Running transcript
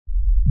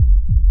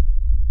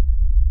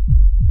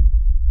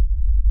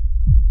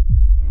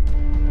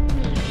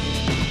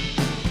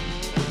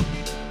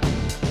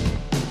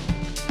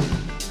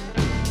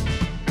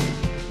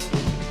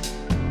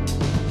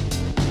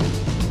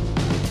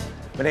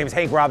My name is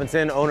Hank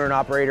Robinson, owner and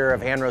operator of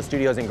Hanro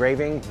Studios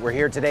Engraving. We're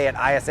here today at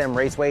ISM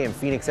Raceway in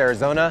Phoenix,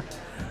 Arizona.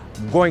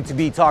 I'm going to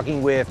be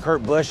talking with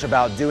Kurt Busch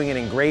about doing an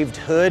engraved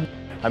hood.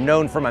 I'm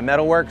known for my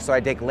metalwork, so I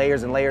take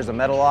layers and layers of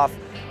metal off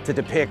to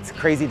depict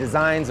crazy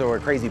designs or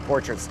crazy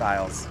portrait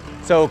styles.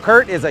 So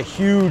Kurt is a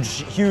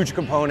huge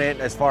component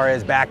as far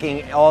as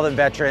backing all the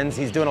veterans.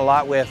 He's doing a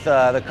lot with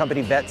the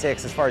company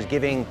VetTix as far as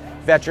giving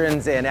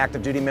veterans and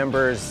active duty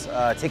members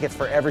tickets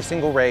for every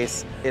single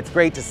race. It's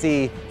great to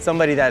see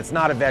somebody that's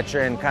not a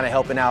veteran kind of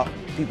helping out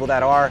people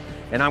that are,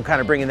 and I'm kind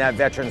of bringing that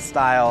veteran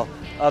style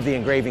of the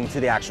engraving to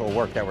the actual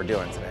work that we're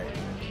doing today.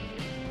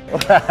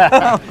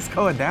 What's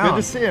going down? Good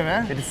to see you,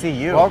 man. Good to see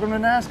you. Welcome to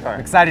NASCAR. I'm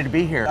excited to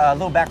be here. A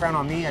little background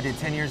on me. I did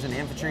 10 years in the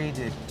infantry,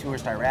 did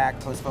tours to Iraq,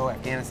 Kosovo,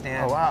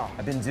 Afghanistan. Oh, wow.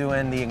 I've been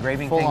doing the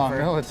engraving Full thing on for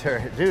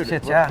military. Dude,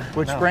 shit, yeah.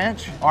 Which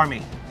branch?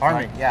 Army.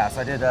 Army. Yeah, so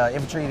I did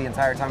infantry the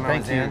entire time I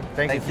was in.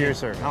 Thank you for your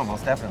service. Oh,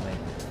 most definitely.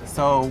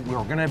 So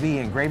we're gonna be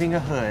engraving a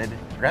hood,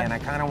 and I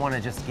kind of want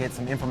to just get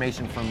some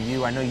information from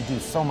you. I know you do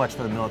so much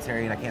for the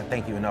military, and I can't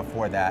thank you enough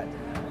for that.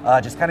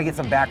 Just kind of get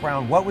some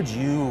background. What would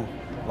you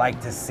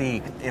like to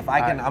see? If I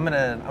can,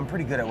 I'm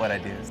pretty good at what I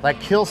do. Like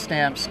kill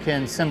stamps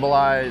can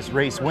symbolize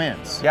race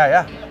wins.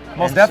 Yeah,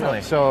 most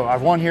definitely. So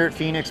I've won here at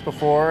Phoenix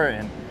before,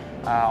 and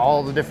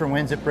all the different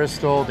wins at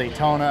Bristol,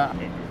 Daytona.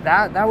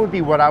 That would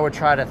be what I would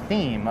try to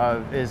theme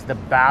of, is the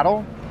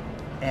battle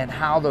and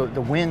how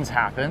the wins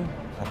happen.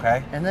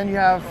 Okay. And then you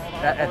have,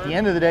 at the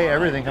end of the day,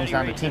 everything comes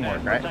down to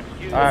teamwork, right?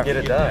 Let's get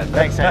it done.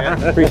 Thanks,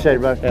 Aaron. Appreciate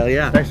it, bud. Hell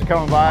yeah. Thanks for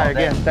coming by.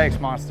 Again, thanks,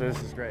 Monster.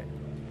 This is great.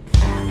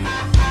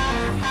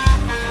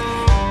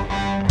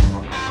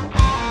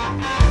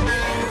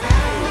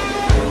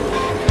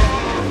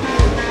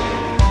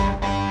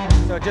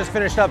 So just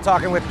finished up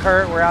talking with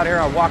Kurt. We're out here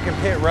on Walking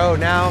Pit Road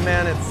now,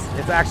 man.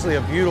 It's actually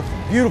a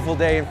beautiful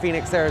day in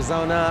Phoenix,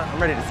 Arizona.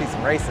 I'm ready to see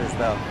some races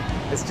though.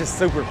 It's just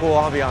super cool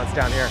ambiance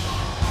down here.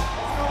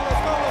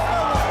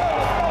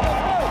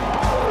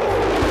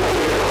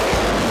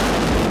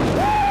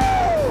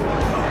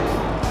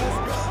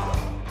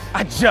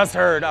 I just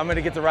heard I'm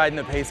gonna get to ride in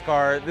the pace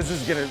car. This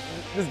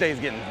day's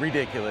getting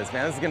ridiculous,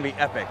 man. This is gonna be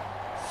epic.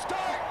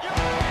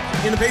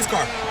 In the pace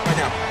car right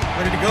now,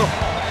 ready to go,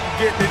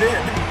 getting it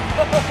in. You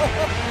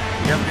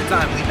have a good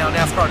time leading down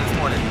NASCAR this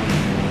morning.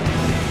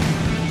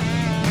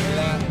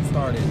 That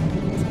started.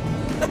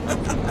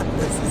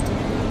 This is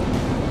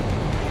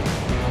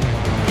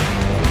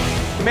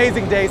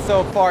amazing day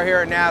so far here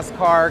at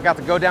NASCAR. Got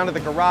to go down to the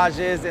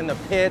garages, in the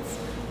pits,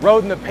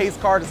 rode in the pace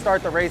car to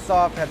start the race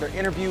off, had their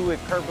interview with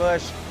Kurt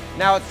Busch.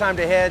 Now it's time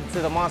to head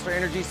to the Monster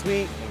Energy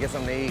Suite and get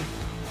something to eat.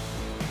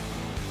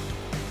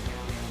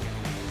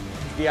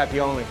 It's VIP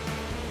only.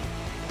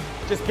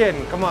 Just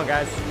kidding, come on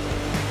guys.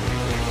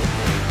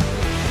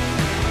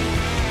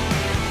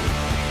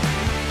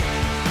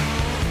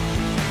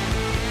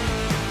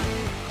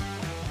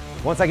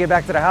 Once I get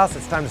back to the house,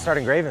 it's time to start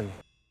engraving.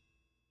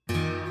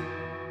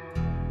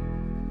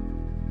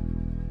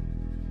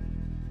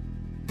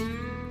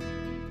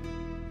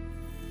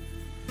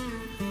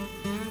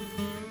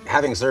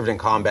 Having served in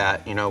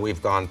combat, you know,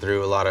 we've gone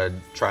through a lot of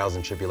trials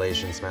and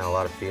tribulations, man, a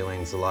lot of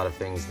feelings, a lot of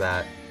things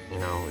that, you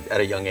know,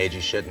 at a young age you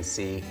shouldn't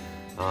see.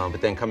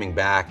 But then coming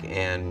back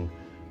and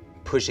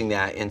pushing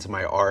that into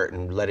my art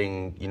and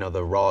letting, you know,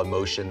 the raw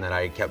emotion that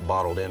I kept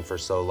bottled in for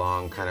so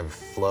long kind of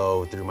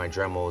flow through my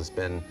Dremel has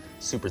been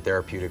super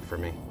therapeutic for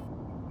me.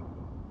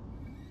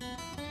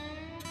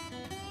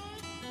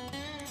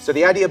 So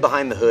the idea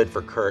behind the hood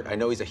for Kurt, I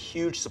know he's a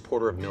huge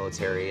supporter of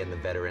military and the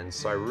veterans,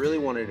 so I really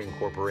wanted to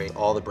incorporate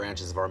all the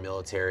branches of our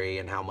military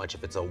and how much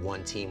if it's a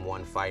one team,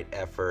 one fight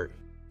effort.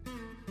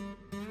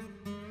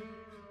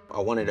 I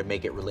wanted to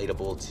make it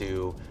relatable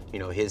to, you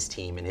know, his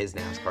team and his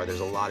NASCAR. There's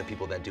a lot of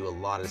people that do a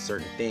lot of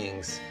certain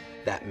things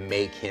that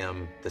make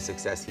him the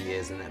success he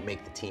is and that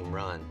make the team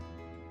run.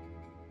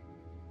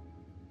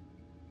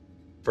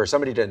 For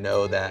somebody to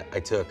know that I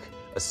took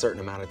a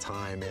certain amount of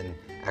time and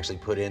actually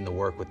put in the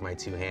work with my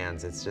two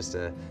hands, it's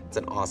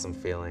an awesome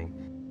feeling.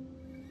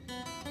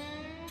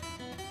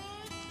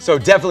 So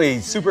definitely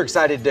super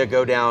excited to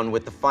go down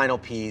with the final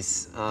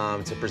piece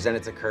to present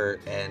it to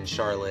Kurt and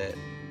Charlotte.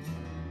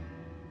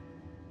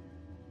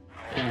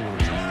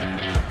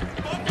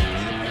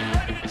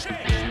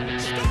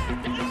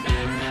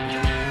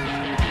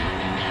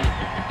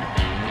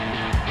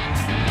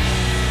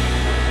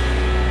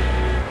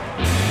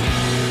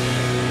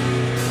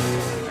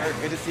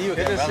 Good to see you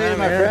again. Good to see you,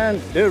 my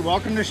friend. Dude,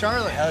 welcome to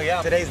Charlotte. Hell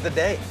yeah. Today's the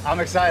day. I'm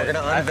excited.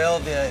 We're gonna unveil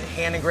the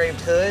hand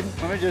engraved hood.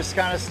 Let me just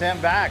kind of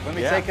stand back. Let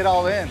me take it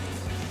all in.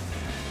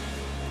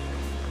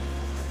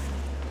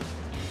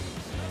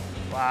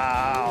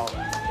 Wow.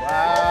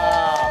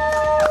 Wow.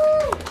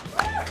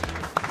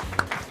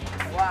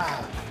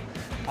 Wow.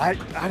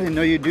 I didn't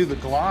know you'd do the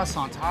gloss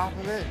on top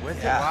of it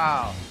with it.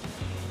 Wow.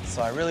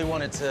 So I really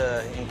wanted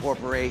to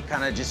incorporate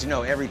kind of just, you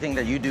know, everything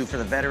that you do for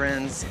the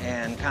veterans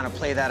and kind of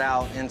play that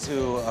out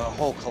into a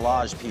whole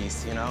collage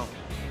piece, you know?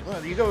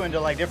 Well, you go into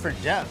like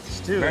different depths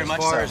too, Very as much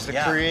far so. as to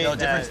Yeah.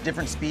 create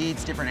Different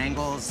speeds, different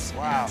angles.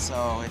 Wow. And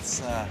so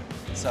it's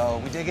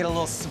so we did get a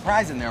little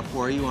surprise in there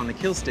for you on the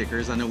kill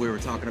stickers. I know we were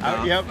talking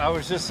about. Yep, I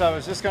was just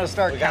going to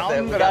start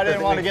counting, but I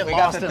didn't want to get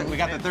lost in. We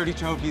got the 30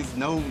 trophies,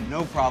 no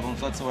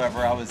problems whatsoever.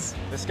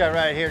 This guy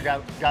right here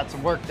got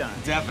some work done.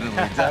 Definitely,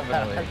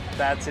 definitely.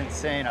 That's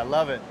insane. I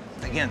love it.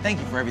 Again, thank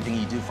you for everything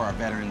you do for our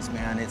veterans,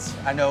 man.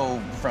 I know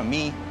from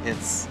me,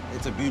 it's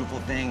a beautiful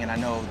thing, and I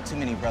know too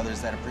many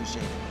brothers that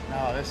appreciate it.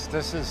 No,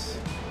 this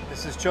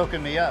is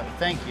choking me up.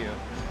 Thank you.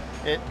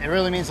 It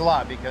really means a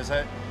lot because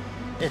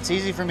it's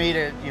easy for me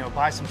to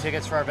buy some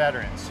tickets for our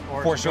veterans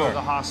or For to sure. go to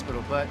the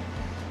hospital, but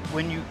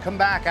when you come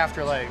back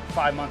after like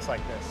 5 months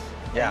like this,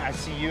 Yeah. and I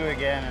see you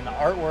again and the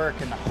artwork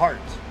and the heart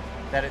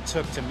that it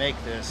took to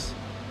make this,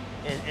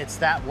 it's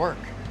that work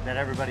that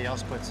everybody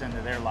else puts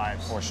into their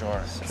lives. For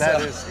sure.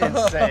 That is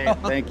insane.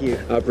 Thank you.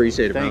 I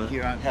appreciate it, Thank brother.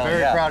 you. I'm Hell very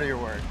yeah. proud of your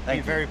work. Thank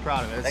I'm very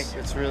proud of it. Thank you.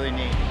 It's really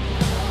neat.